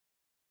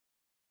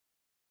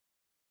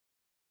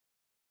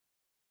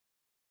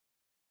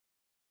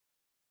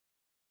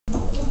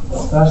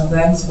Flash,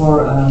 thanks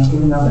for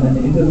giving us an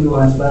interview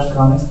on Flash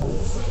Comics.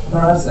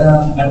 Perhaps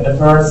at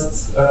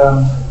first,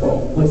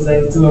 let's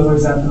say 2 or 3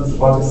 sentences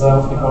about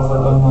yourself, because I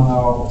don't know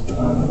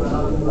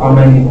how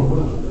many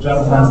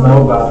German fans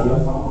know about you.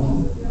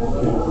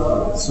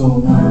 Okay. So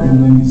my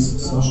name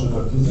is Sasha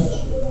Rakic,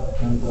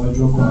 and I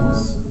draw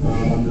comics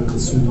under the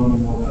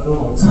pseudonym of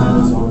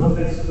Aleksandar Zograf.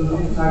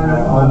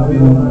 I've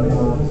been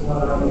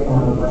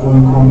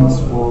drawing comics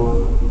for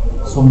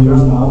some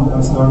years now. I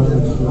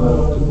started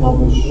to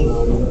publish in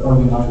the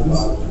early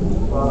 90s.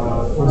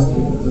 First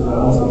with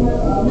mostly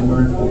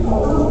American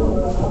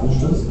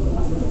publishers.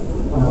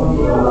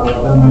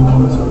 Then my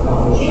comics were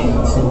published in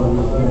several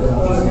European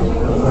countries,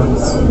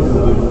 France,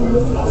 Italy,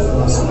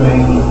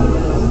 Spain, and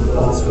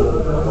elsewhere.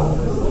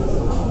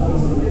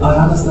 I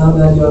understand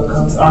that your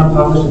comics aren't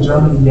published in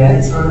Germany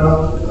yet.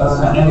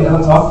 Have you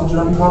ever talked to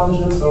German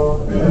publishers? Or?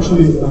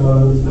 Actually, I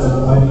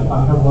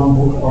have one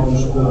book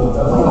published called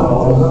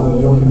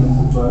the Joachim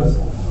Prize,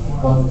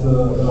 but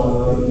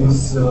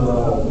this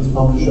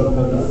publisher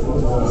had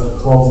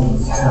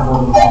problems in the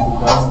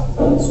past,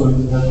 so it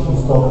had to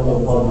stop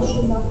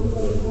publishing.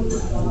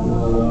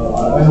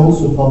 I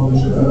also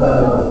published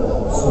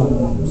some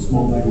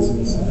small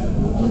magazines.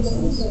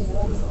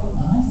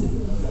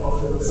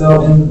 So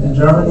in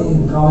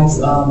Germany, comics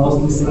are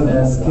mostly seen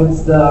as kid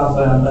stuff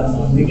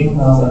and big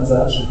ignorance and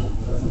such.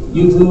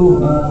 You do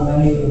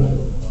many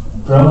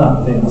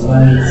grown-up things,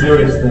 many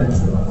serious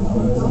things.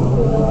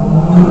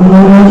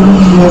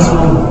 Yes,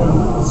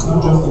 well, it's not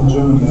just in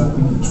Germany. I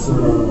think it's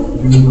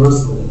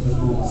universal.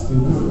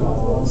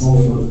 People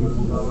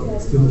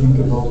still think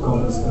about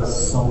comics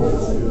as something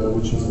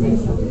which is made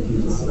for the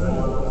kids.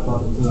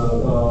 But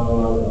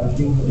I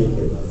think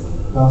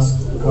past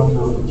couple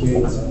of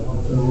decades,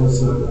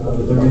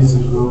 there is a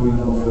growing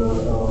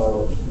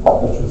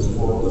interest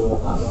for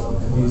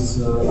these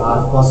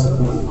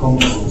capacity of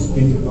comics to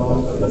speak about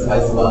the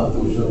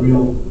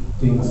real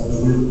things, the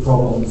real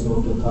problems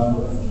of the time,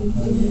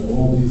 and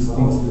all these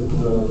things that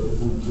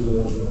would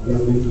be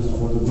of interest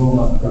for the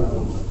grown-up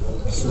people.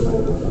 So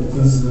it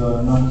is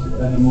not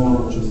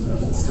anymore just a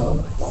kid stuff.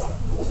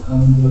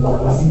 And I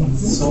think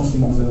it's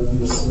something that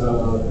is a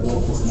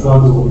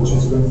struggle which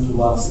is going to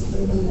last.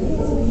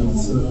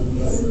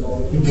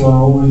 People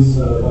are always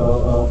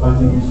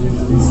fighting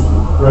against these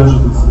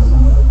prejudices,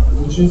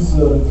 which is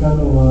kind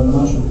of a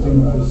natural thing,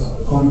 because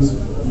comics,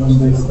 when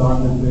they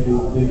started, they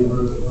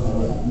were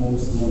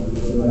mostly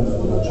meant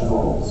for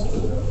children.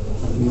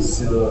 It's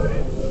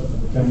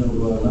kind of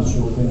a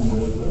natural thing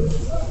that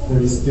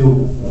there is still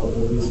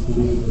this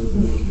belief that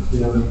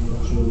they are meant for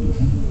children.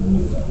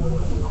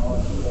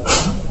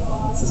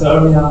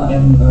 Serbia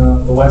in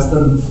the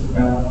Western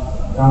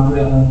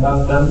country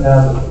doesn't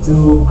have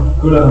too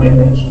good of an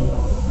image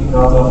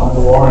because of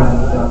the war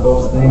and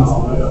those things.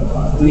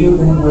 Do you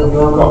think with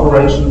your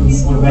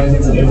cooperations with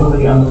magazines in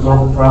Italy and with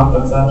Trump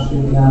and such,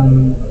 you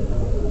can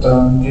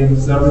give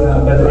Serbia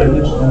a better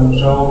image and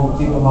show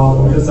people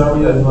how real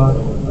Serbia is like?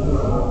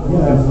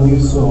 Yeah, I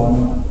believe so. I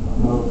mean,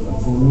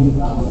 for me,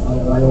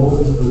 I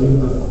always believe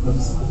that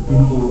it's the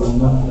people and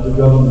not the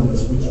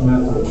governments which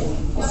matter.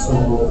 So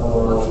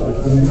I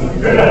think if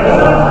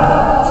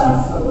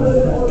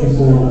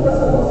people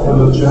have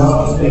a chance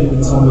to speak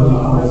with somebody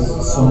who is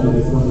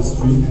somebody from the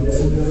street,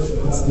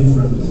 it's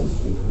different.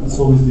 It's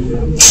always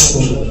different. So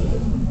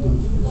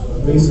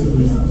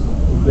basically, the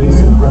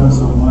basic premise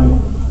of my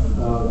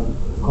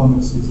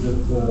comics is that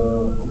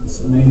it's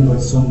made by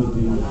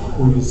somebody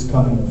who is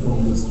coming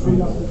from the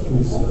street, who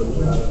is a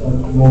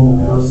normal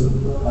person.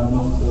 I'm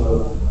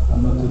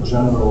not a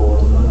general or a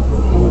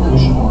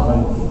politician or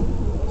anything.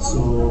 So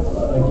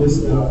I guess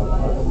that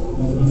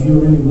if you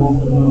really want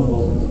to know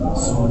about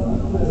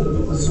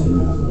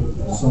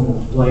some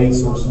place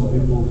or some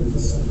people,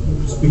 it's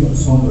speak to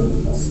somebody.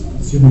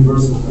 It's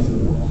universal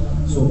thing.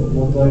 So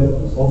what I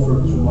offer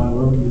through my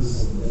work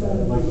is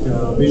like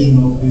a vision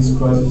of this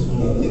crisis from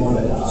the point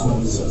of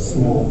some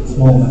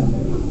small man.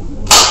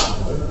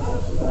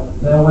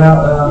 There were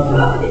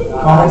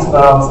comics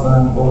about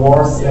the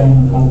wars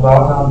in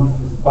Balkan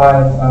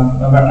by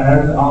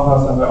American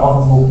authors, and the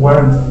authors who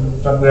weren't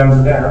just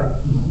there.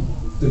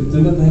 Do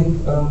you think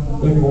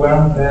if you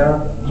weren't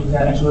there, you can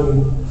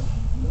actually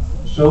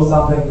show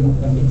something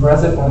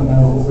impressive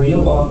and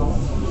real, or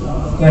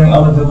can you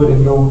only do it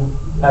if you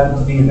happen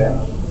to be there?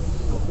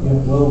 Yeah,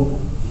 well,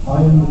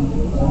 I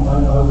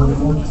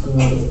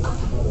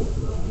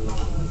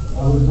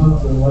would not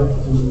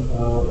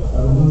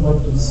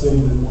like to say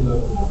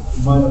that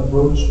my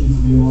approach is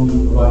the only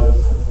right.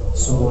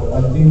 So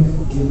I think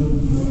even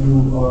if you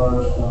are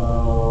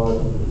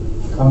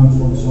coming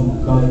from some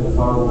kind of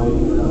far away,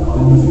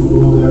 then if you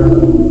go there, if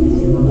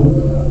you look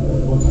at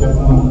what's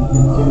happening,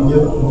 you can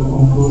get to the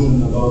conclusion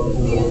about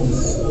what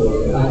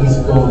is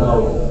going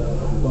on.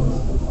 But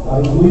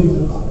I believe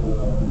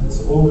that it's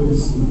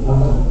always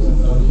important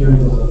to hear it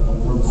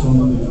from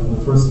somebody from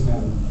the first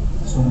hand,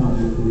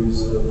 somebody who is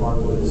part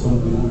of it,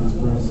 somebody who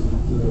experienced it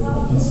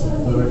from his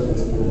direct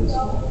experience.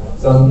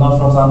 So not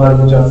from somebody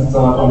who just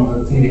saw it on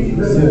the TV.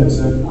 Yeah,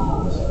 exactly.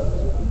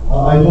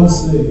 I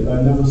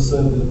never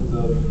said that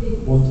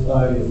what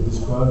I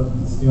described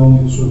is the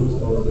only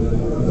truth of the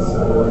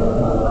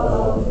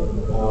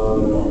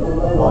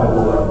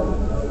Bible.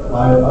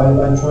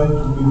 I try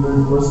to be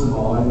very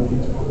personal. I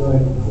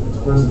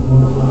express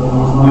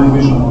my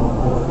vision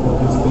of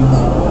these things.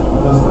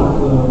 It does not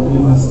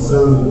mean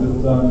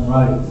necessarily that I'm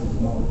right.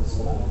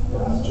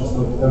 It's just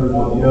like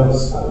everybody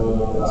else,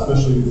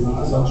 especially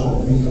with such a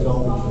big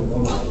topic. I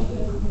think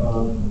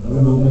we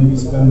will maybe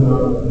spend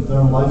our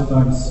entire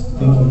lifetimes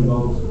thinking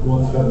about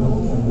what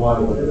happened and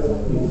why it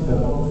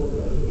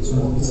happened. So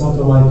it's not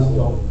a light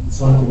topic. It's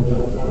something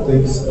that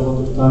takes a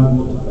lot of time, a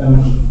lot of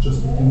energy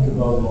just to think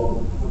about it.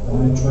 And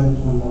I try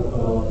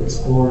to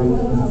explore it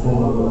in a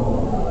formal way.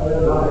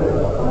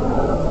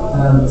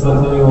 And so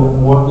you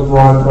work with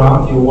Robert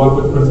Crumb, you work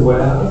with Chris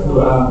Ware, who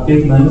are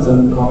big names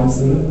in the comic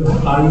scene.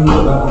 Are you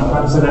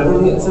kind of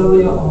celebrity at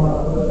Serbia,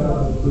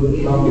 or do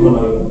not people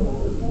know you?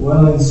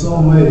 Well, in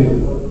some way,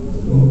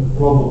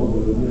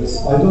 probably,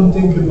 yes. I don't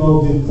think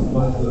about it,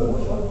 but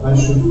I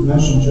should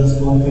mention just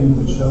one thing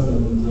which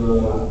happened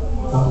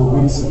a couple of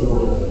weeks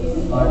ago.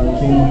 I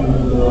came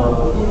to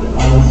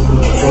I was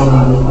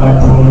traveling with my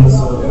colleagues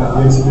at the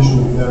exhibition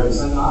in Paris,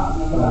 and at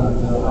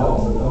the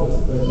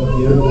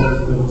airport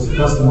there was a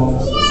custom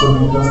officer,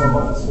 Serbian custom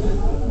officer.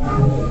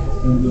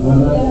 And when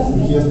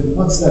he asked me,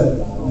 "What's that?"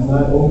 and I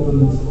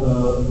opened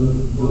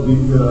the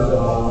big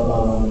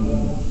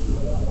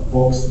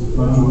box with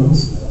my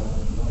drawings,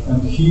 and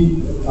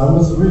I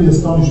was really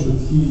astonished that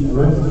he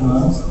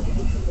recognized,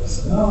 it's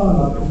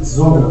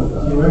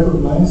Zograf. He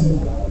recognized it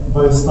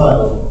by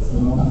style,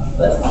 you know,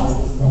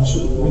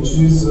 which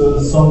is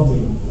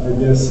something, I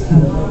guess.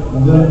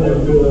 And then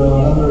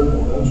another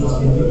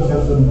interesting thing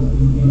happened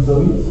in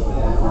Italy.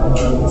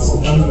 It's a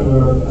country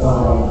where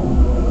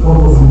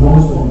probably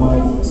most of my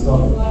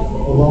stuff,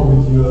 along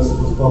with US,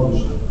 was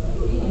published.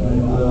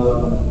 And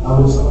I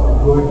was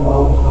going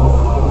out of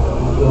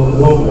the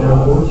Rome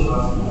airport,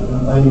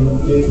 and I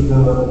gave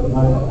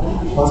my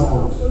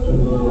passport to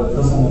the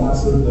custom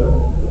officer there,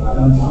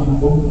 and he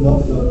opened up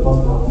the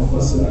passport and he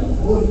said,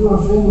 "Oh, you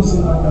are famous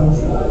in my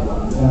country."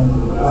 And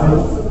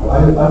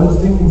I was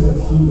thinking that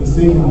he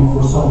mistaken me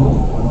for someone.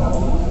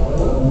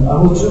 And I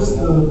was just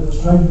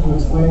trying to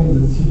explain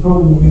that he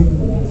probably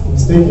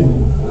mistaken me,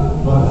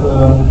 but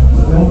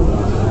then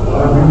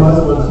I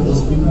realized while he was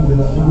speaking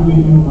that he really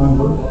knew my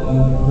work. And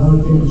another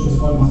thing which is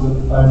funny is that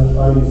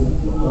I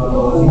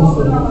most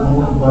of people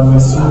know by my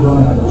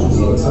pseudonym, which is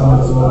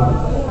Aleksandar,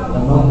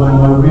 and not by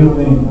my real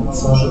name,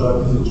 Sasha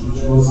Rakizic,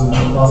 which was in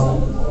my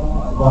passport.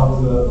 But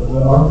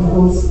the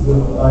articles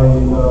that I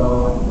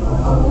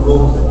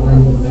wrote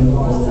during the name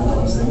of the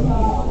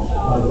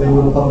they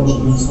were published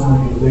in some of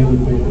the daily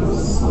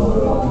papers in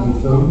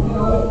Italy.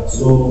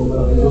 So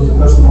it was the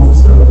custom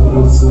officer who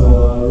was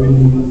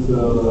reading it,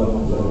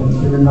 and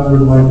he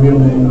remembered my real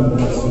name and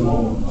my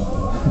pseudonym,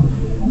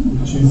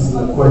 which is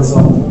quite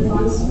something, I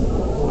guess.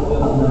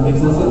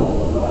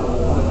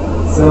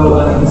 So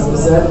you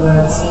said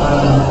that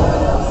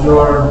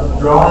your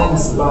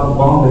drawings about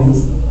bombings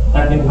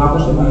have been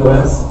published in the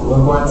US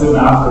quite soon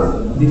after.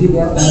 Did you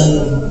get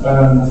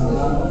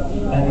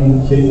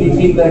any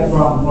feedback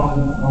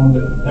from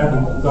the area?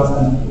 Because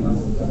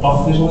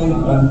officially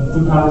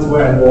two countries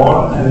were at war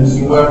and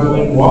you were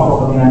doing war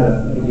propaganda.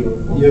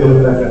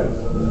 Yeah.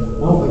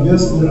 Well, I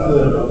guess that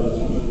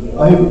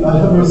I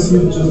have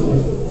received just a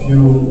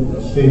few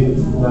hate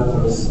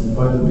letters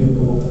by the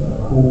people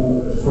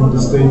from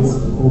the States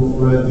who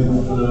read it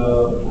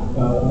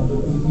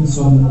in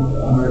some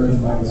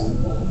American magazine.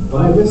 But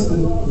I guess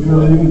that we are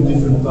living in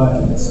different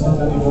times. It's not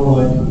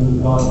anymore like in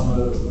the past,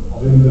 but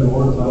during the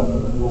wartime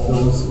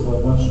there was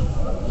much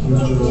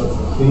huger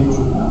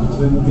hatred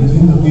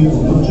between the people,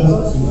 not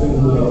just between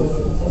the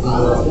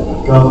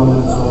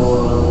governments or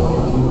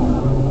between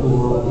people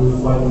who are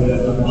fighting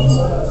against,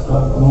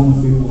 but among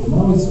people.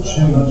 Now it's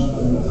changed,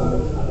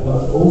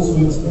 but also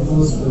it's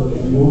because the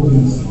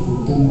audience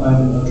whom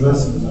I'm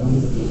addressing,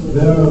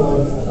 they're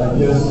like, I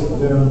guess,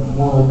 they're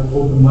more like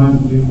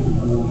open-minded people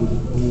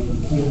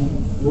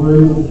who are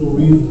able to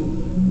read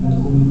and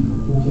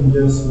who can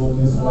guess what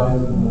is right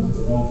and what is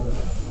wrong.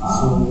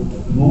 So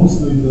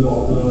mostly the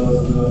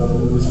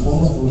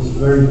response was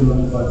very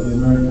good by the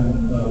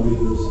American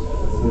readers.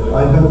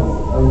 I think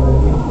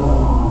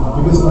the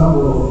biggest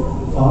number of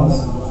fans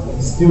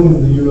is still in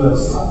the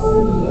US.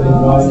 They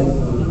write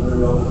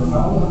very often a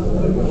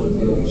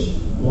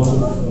lot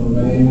of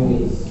mail,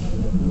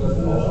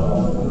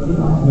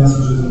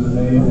 messages in the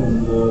mail,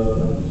 and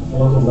a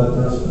lot of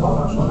letters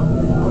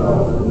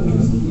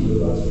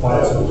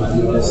parts of the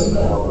US.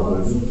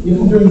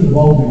 Even during the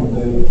bombing,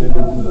 they would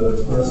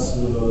express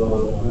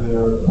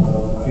their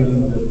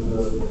feeling that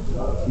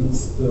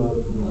it's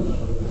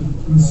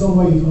in some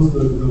way it was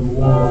the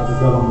war of the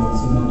governments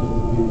and not of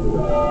the people.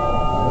 I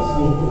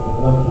still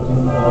like to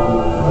think about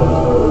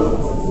it.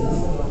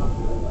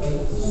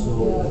 So,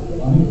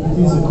 I mean, it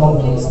is a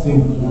complex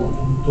thing to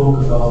talk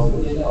about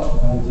it,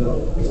 and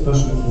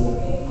especially to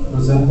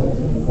present it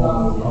in the form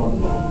of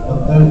content. But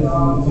then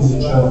it is a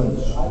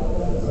challenge.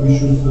 we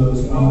should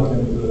speak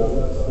and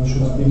we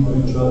should speak to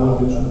each other.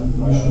 We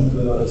should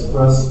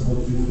express what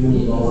we feel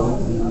about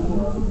it.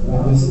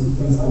 And this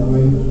is the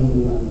way to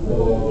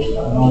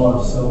know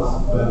ourselves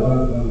better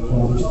and to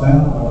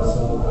understand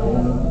ourselves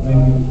better.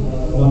 Maybe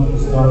not to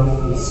start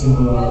a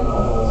similar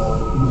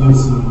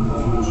idiocy in the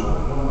future.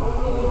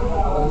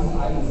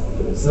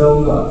 So,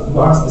 you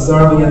asked the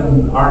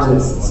Serbian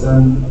artists,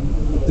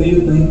 do you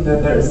think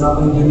that there is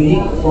something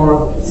unique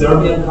for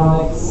Serbian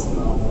comics?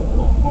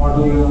 Or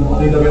do you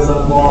think of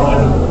yourself more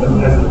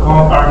as a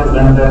comic artist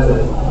and that's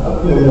it?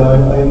 I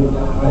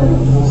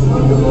mostly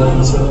think about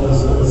myself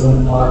as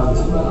an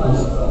artist,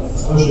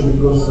 especially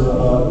because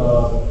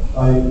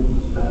I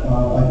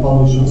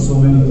publish in so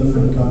many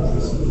different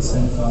countries at the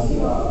same time,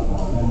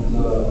 and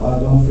I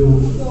don't feel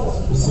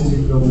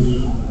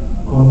specifically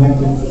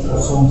connected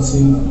to some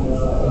scene,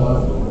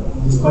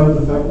 despite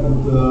the fact that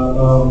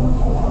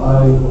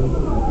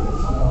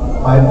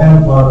I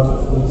am part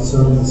of the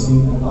Serbian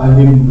scene and I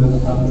live in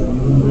that country.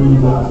 Even during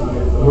the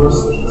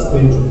worst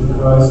stage of the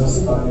crisis,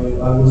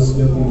 I was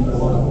getting a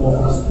lot of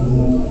offers to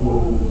move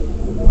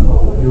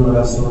to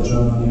US or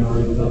Germany or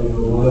Italy or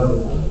whatever.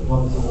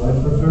 But I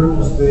prefer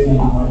to stay in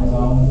my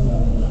town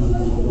and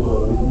to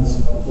witness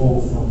it all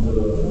from the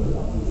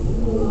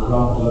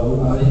ground level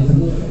and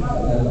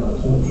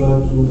to try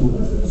to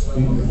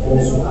speak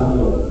also to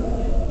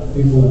the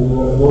people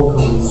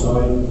locally. So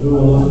I do a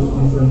lot of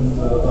different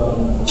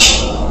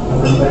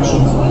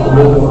actions with the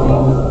local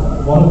people.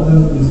 One of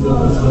them is the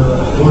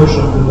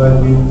workshop that I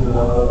did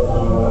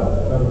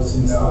ever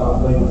since the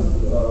late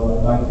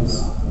 90s.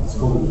 It's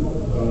called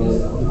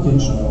The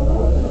Kitchen.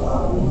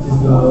 It is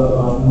the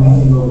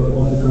making of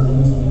the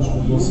cartoonist which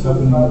was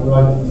happening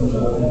right in the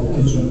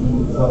kitchen in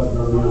the flat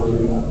where we were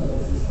living.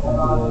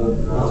 And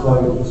that's why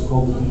it was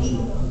called The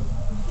Kitchen.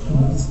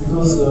 It's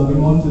because we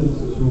wanted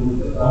to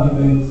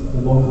animate the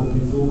local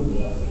people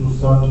to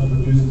start to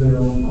produce their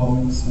own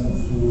comics and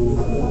to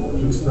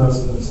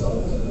express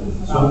themselves.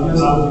 So I guess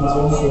that it's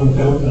also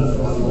important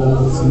for the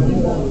local scene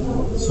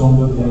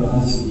somebody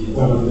is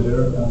over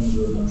there and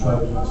try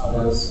to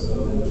express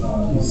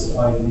his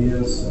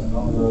ideas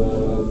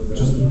and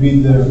just to be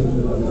there to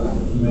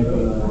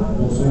maybe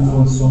also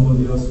influence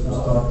somebody else to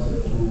start to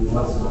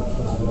as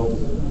well.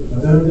 And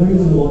there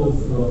is a lot of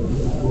people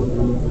who are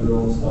doing their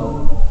own stuff.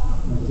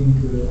 I think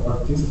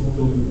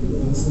artistically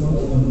it's not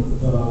an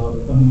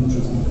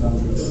uninteresting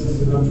country.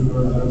 It's a country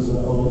where there is a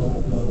lot of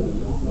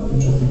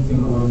interesting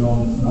things going on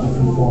in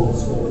different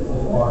forms of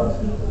art,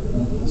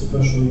 and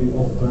especially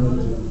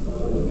alternative,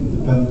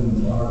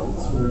 independent art.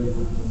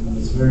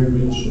 It's very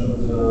rich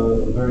and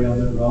very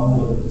underground,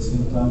 but at the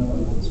same time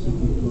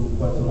speaking to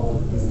quite a lot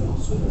of people.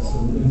 So it's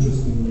an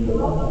interesting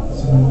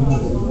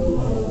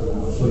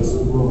place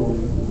to go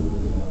if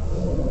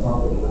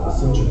you are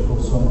searching for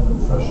some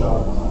fresh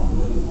art.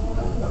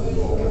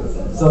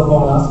 So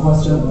one last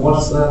question,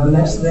 what's the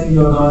next thing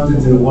you're going to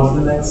do? What's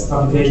the next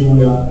publication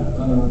you're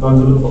going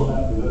to look for?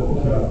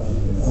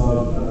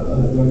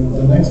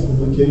 The next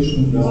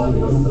publication is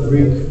the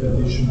Greek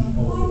edition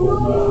of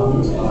my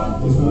comics.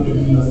 It's going to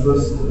be the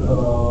first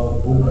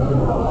book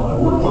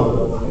with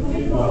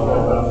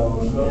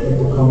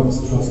the comics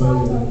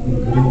translated in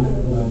Greek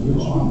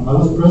language. I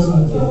was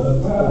present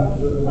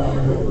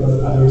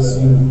at their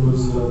scene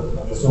because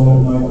some of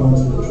my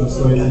comics were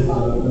translated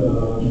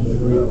in the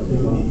Greek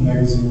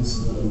magazines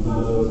and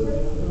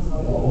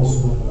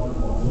also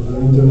on the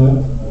internet.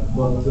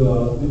 But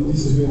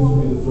this is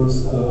going to be the first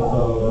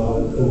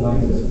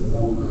full-length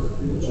book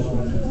which is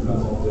going to be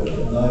presented,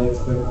 and I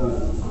expect it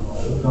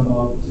to come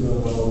out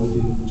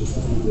within just a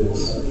few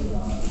days.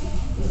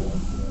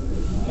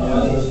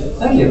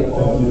 Thank you.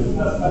 Thank you.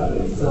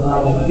 So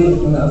I'll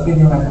give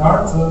you my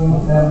card so you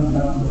can...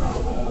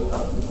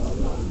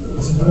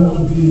 Is it going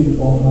to be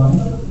online?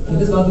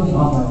 It is going to be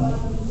online.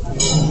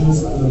 If you can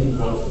just, if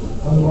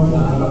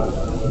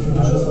you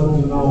can just let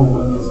me know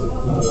when is it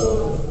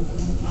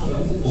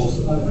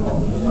posted.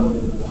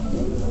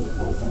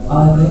 I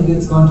think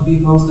it's going to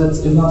be posted,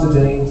 if not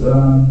today,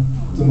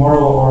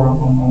 tomorrow or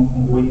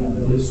on the weekend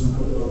edition.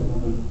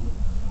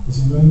 Is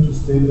it going to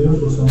stay there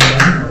for some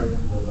time?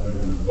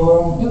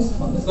 Yes,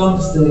 it's going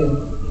to stay.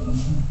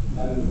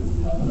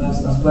 There's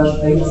a splash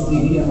pages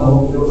TV and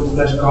also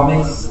splash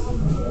comics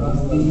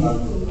TV.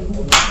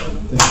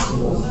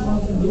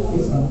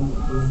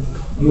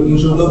 You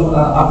should look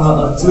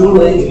up too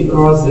late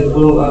because it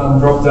will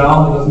drop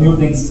down because new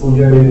things will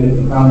be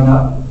coming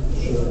up.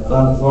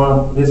 But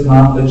for this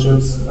month, it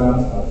should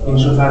you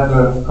should have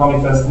the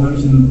Comicfest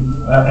München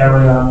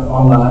area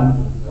online.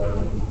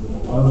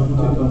 I'll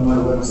put it on my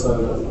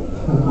website.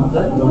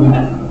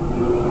 Okay.